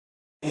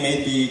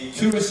may be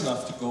curious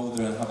enough to go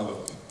there and have a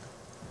look.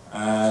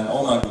 And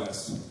oh my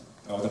goodness,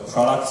 the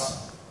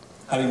products,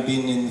 having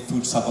been in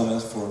food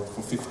supplements for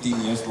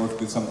 15 years, worked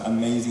with some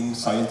amazing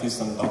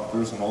scientists and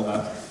doctors and all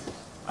that,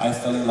 I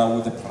fell in love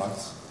with the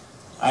products.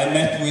 I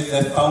met with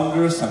the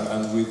founders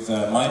and with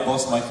my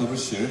boss, Michael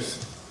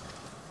Brashears,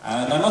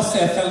 and I must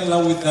say I fell in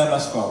love with them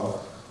as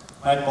well.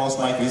 My boss,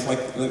 Michael,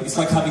 it's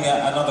like having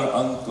another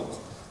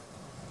uncle.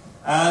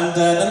 And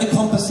then the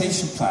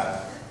compensation plan.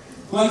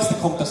 Who likes the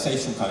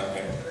compensation plan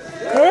here?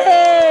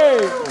 Hey!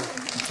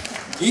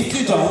 If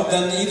you don't,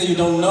 then either you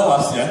don't know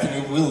us yet,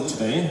 and you will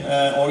today,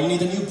 or you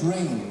need a new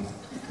brain.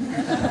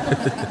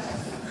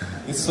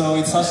 It's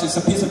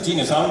a piece of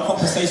genius. Our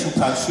compensation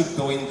plan should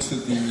go into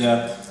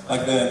the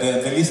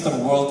list of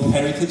World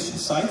Heritage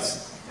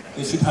sites.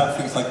 They should have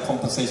things like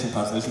compensation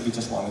plans. There should be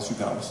just one. There should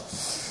be ours.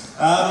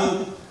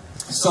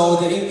 So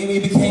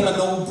it became a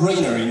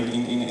no-brainer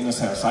in a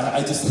sense.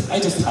 I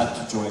just had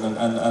to join,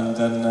 and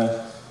then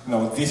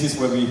this is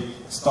where we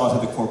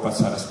started the corporate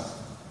side as well.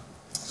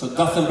 So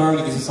Gothenburg,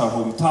 this is our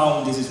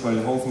hometown. This is where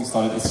the whole thing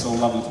started. It's so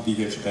lovely to be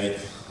here today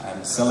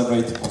and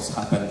celebrate what's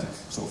happened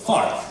so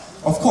far.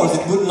 Of course,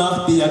 it would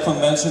not be a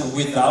convention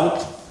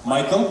without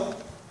Michael.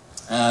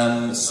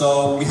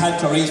 So we had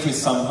to arrange with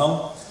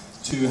somehow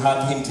to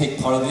have him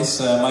take part of this.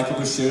 Michael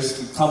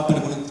Brashears, the company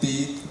wouldn't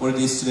be what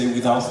it is today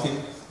without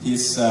him.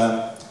 He's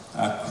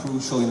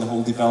crucial in the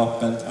whole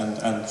development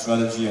and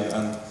strategy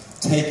and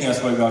taking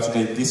us where we are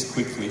today this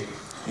quickly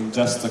in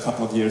just a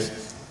couple of years.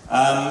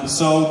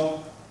 So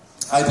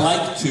I'd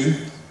like to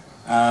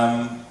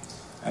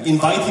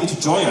invite him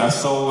to join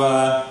us. So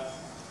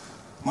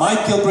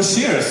Michael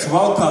Brashears,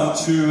 welcome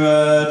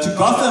to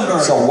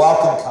Gothenburg. So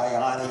welcome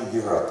Kyani,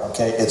 Europe.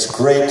 Okay, it's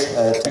great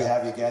to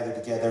have you gathered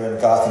together in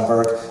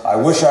Gothenburg. I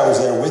wish I was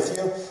there with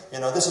you.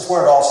 You know, this is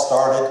where it all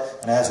started,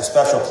 and it has a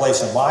special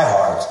place in my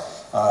heart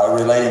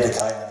relating to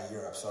Kyani,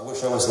 Europe. So I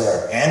wish I was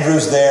there.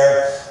 Andrew's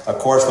there, of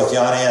course, with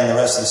Yanni and the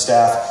rest of the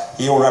staff.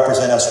 He will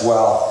represent us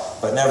well.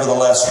 But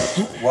nevertheless,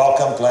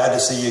 welcome. Glad to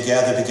see you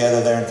gathered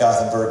together there in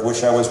Gothenburg.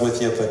 Wish I was with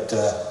you, but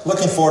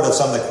looking forward to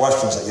some of the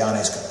questions that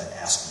Yanni's going to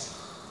ask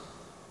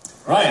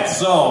me. Right,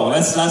 so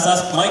let's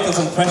ask Michael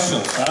some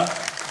questions. Huh?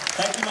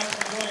 Thank you, Michael,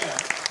 for joining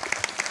us.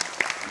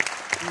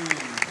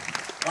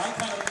 I'm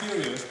kind of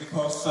curious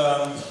because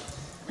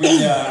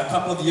a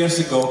couple of years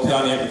ago,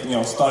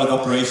 Kyani, started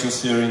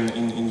operations here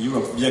in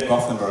Europe via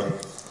Gothenburg.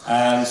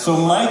 And so,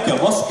 Michael,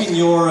 what's been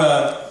your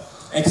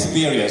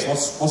experience?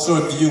 What's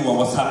your view on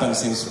what's happened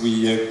since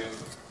we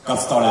got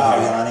started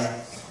here? Yanni,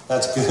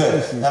 that's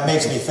good. That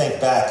makes me think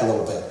back a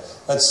little bit.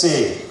 Let's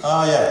see.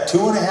 Oh yeah,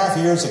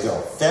 2.5 years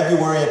ago,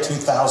 February of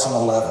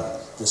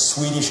 2011, the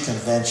Swedish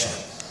convention.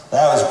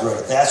 That was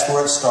great. That's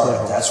where it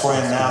started. That's where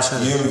I announced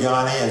you,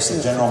 Yanni, as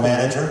the general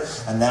manager,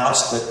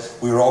 announced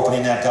that we were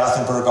opening that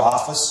Gothenburg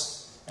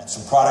office and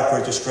some product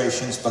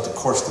registrations, but of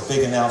course the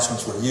big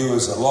announcements were you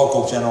as the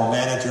local general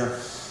manager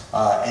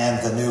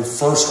and the new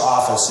first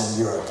office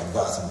in Europe in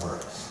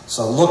Gothenburg.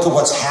 So look at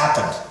what's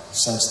happened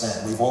since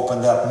then. We've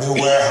opened up new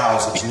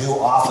warehouses, new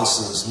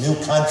offices, new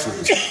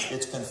countries.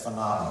 It's been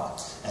phenomenal.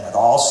 And it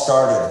all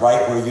started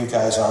right where you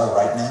guys are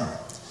right now.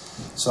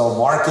 So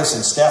Marcus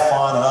and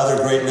Stefan and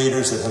other great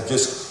leaders that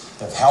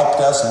have helped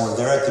us and were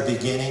there at the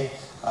beginning.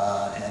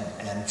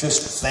 And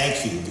just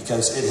thank you,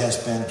 because it has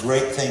been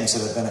great things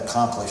that have been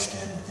accomplished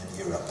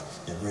in Europe.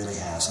 It really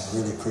has. And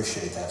I really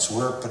appreciate that.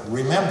 But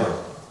remember,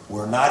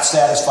 we're not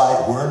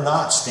satisfied. We're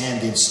not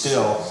standing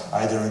still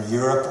either in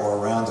Europe or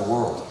around the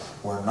world.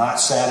 We're not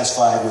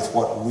satisfied with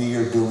what we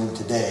are doing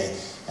today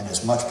and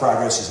as much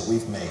progress as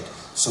we've made.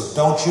 So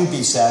don't you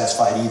be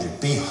satisfied either.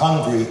 Be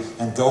hungry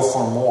and go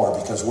for more,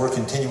 because we're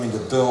continuing to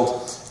build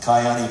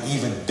Kyani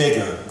even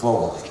bigger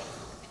globally.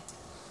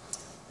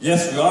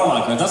 Yes, we are,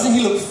 Michael. Doesn't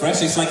he look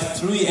fresh? It's like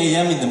 3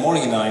 a.m. in the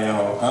morning in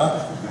Idaho,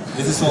 huh?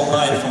 This is all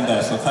live from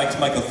there. So thanks,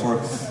 Michael,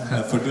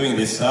 for doing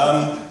this.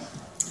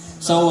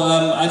 So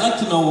I'd like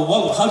to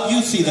know, how do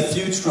you see the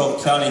future of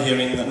Kyani here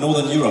in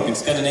Northern Europe, in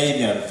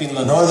Scandinavia,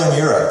 Finland? Northern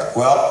Europe,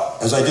 well,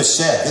 as I just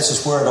said, this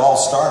is where it all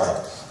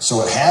started.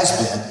 So it has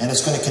been, and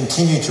it's going to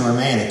continue to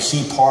remain a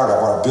key part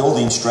of our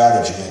building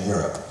strategy in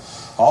Europe.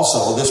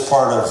 Also, this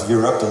part of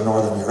Europe, the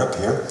Northern Europe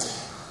here,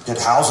 it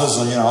houses,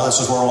 this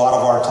is where a lot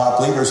of our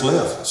top leaders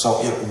live.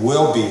 So it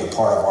will be a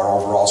part of our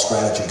overall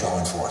strategy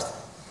going forth.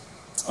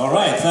 All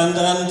right,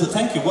 and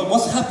thank you.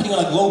 What's happening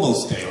on a global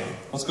scale?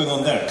 What's going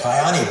on there?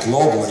 Kyani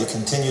globally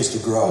continues to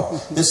grow.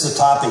 This is a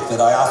topic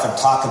that I often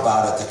talk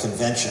about at the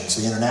conventions,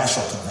 the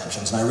international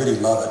conventions, and I really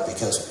love it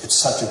because it's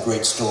such a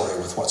great story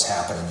with what's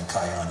happening in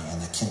Kyani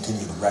and the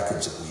continued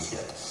records that we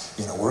hit.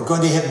 We're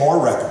going to hit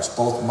more records,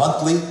 both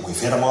monthly, we've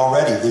hit them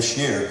already this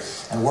year,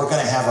 and we're going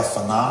to have a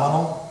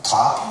phenomenal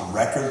top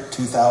record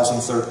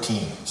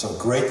 2013. So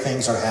great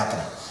things are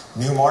happening.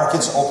 New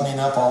markets opening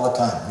up all the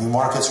time. New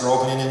markets are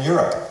opening in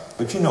Europe,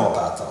 but you know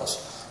about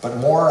those. But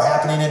more are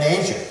happening in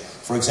Asia.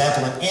 For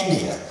example, in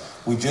India,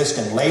 we just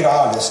in late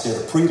August did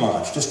a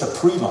pre-launch, just a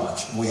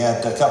pre-launch. We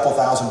had a couple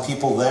thousand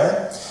people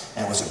there,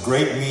 And it was a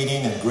great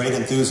meeting and great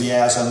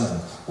enthusiasm.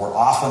 And we're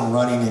off and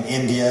running in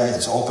India.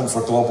 It's open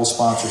for global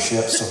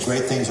sponsorship, so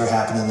great things are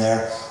happening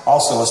there.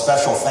 Also, a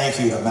special thank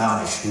you to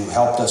Mounish, who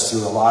helped us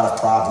through a lot of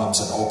problems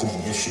and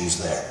opening issues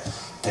there.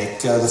 Take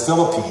the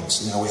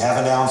Philippines. You know, we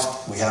have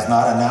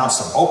not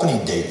announced an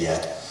opening date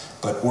yet,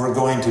 but we're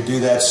going to do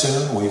that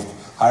soon. We've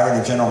hired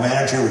a general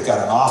manager. We've got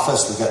an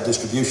office. We've got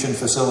distribution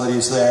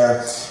facilities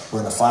there. We're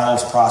in the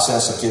finals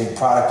process of getting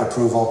product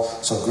approval.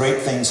 So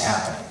great things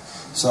happening.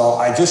 So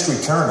I just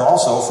returned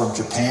also from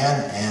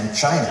Japan and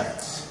China.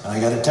 And I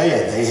got to tell you,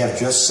 they have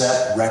just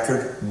set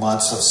record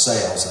months of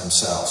sales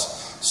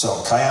themselves.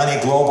 So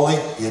Kyani globally,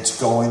 it's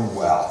going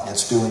well.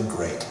 It's doing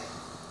great.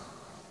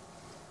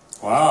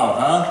 Wow,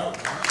 huh?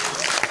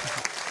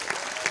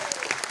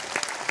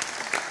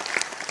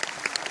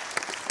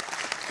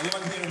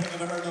 Anyone here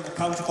ever heard of a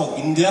country called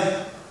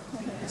India?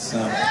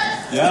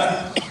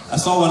 Yeah? I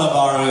saw one of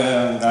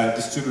our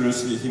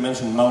distributors, he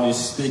mentioned Mounish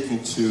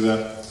speaking to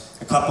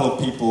a couple of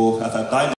people at a dining